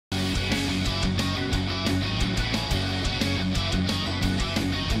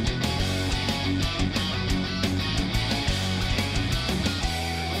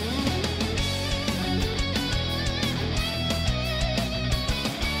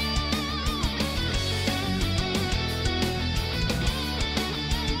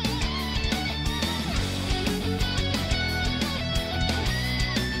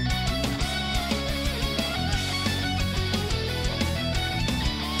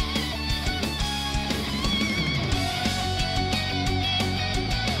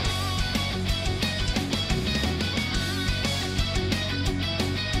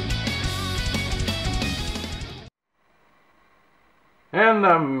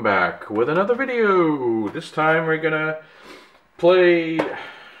everyone, I'm back with another video. This time we're gonna play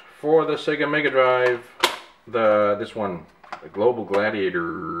for the Sega Megadrive this one, the Global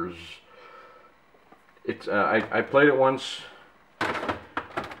Gladiators. It's I played it once.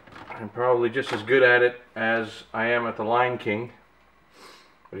 I'm probably just as good at it as I am at the Lion King.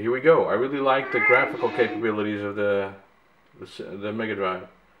 But here we go. I really like the graphical capabilities of the Megadrive.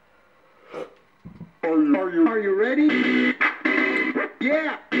 Are you ready?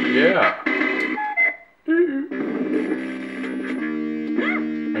 Yeah. Yeah. I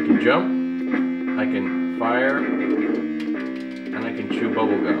can jump, I can fire, and I can chew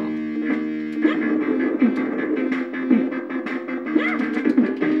bubble gum.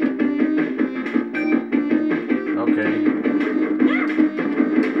 Okay.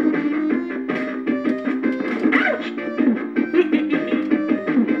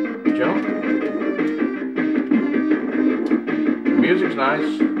 Jump. The music's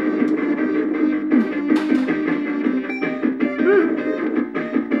nice.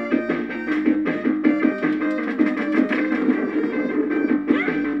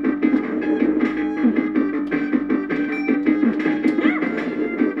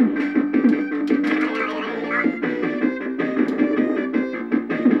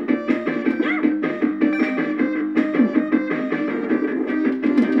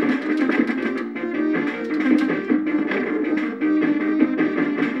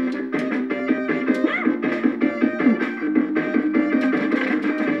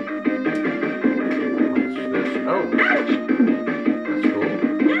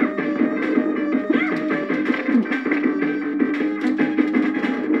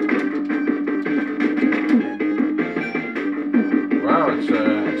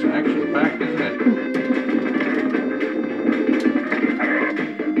 It's action-packed, isn't it?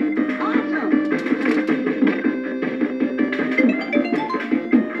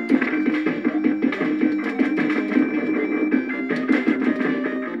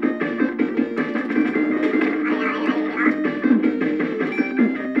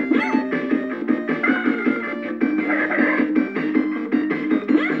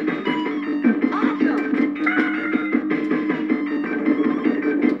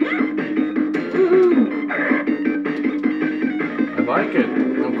 I like it.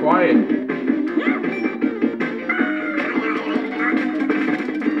 I'm quiet.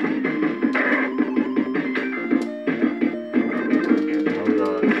 Oh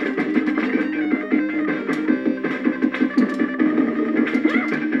God.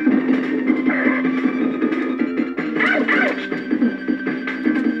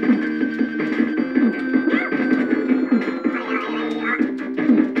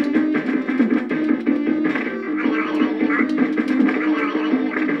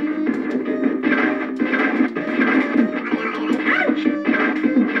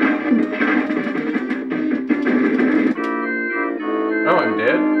 Oh, I'm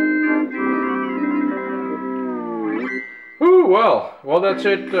dead? Ooh, well, that's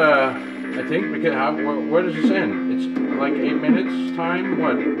it, I think, because where does this end? It's like 8 minutes time?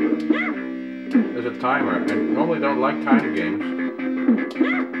 What? There's a timer. I normally don't like time games.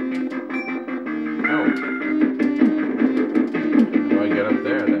 Oh. How do I get up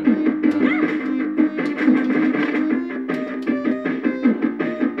there, then?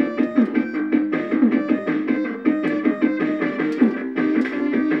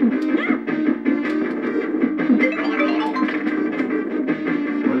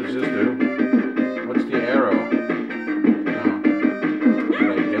 What does this do? What's the arrow? Oh. Did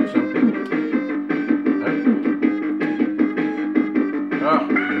I get something? Oh,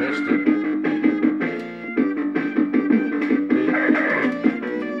 I missed it.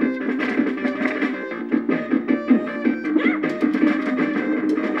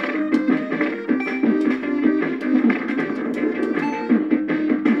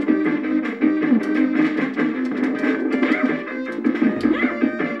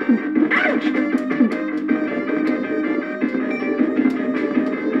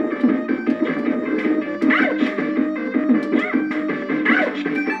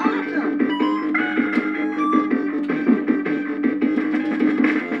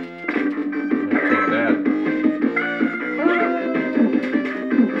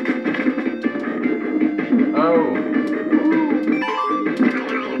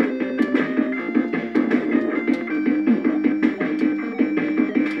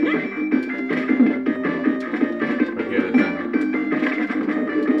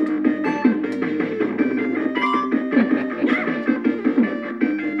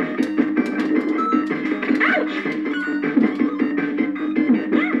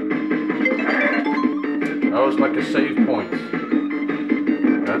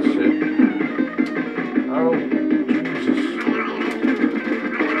 That's it. Oh, Jesus.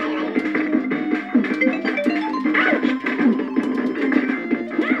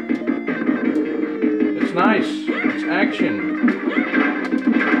 It's nice. It's action.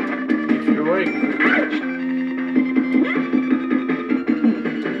 Keeps you awake.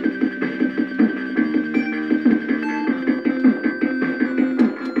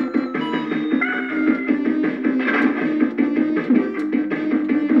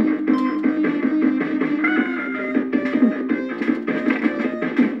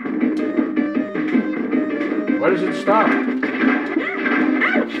 Why does it stop?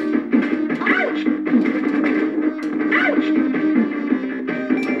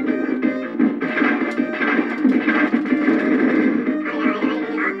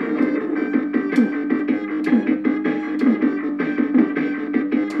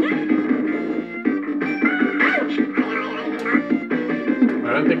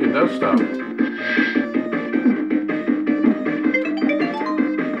 I don't think it does stop.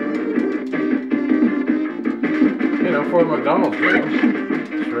 You know, for a McDonald's game,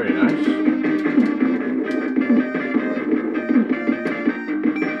 it's very nice.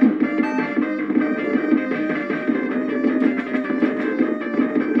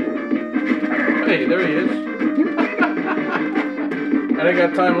 Hey, there he is. And I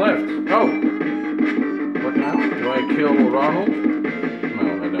got time left. Oh! What now? Do I kill Ronald? No,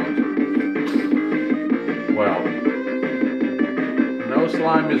 I don't. Well, no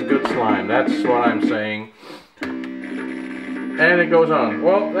slime is good slime. That's what I'm saying. And it goes on.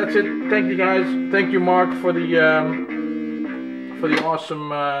 Well, that's it. Thank you guys. Thank you, Mark, for the awesome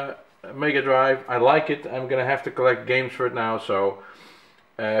Mega Drive. I like it. I'm gonna have to collect games for it now. So,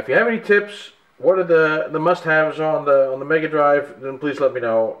 if you have any tips, what are the must-haves on the Mega Drive? Then please let me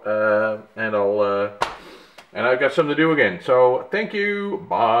know, and I've got something to do again. So, thank you.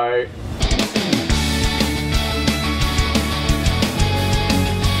 Bye.